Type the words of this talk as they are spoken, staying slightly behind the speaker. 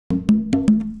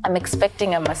I'm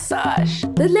expecting a massage.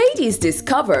 The ladies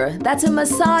discover that a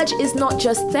massage is not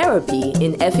just therapy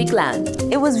in Efik land.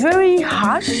 It was very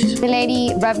harsh. The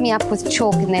lady rubbed me up with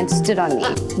chalk and then stood on me.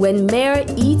 When mere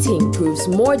eating proves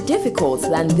more difficult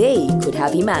than they could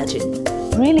have imagined.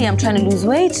 Really, I'm trying to lose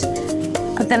weight.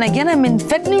 But then again, I'm in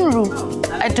fattening room.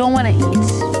 I don't want to eat.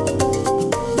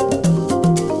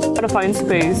 Gotta find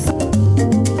space.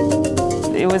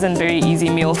 It wasn't a very easy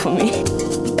meal for me.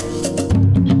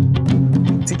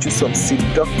 Teach you some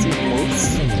seductive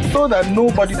moves so that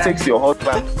nobody takes your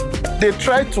husband. They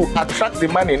try to attract the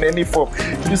man in any form.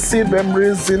 You see them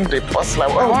raising the bus like,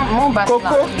 oh,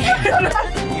 Coco.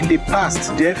 In the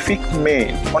past, the Efik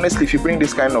men, honestly, if you bring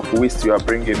this kind of waist you are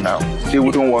bringing now, they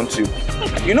wouldn't want you.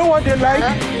 You know what they like?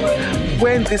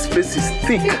 When this place is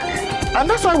thick. And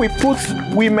that's why we put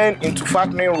women into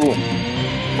fattening room.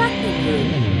 Fattening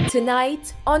room.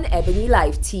 Tonight on Ebony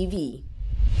Live TV.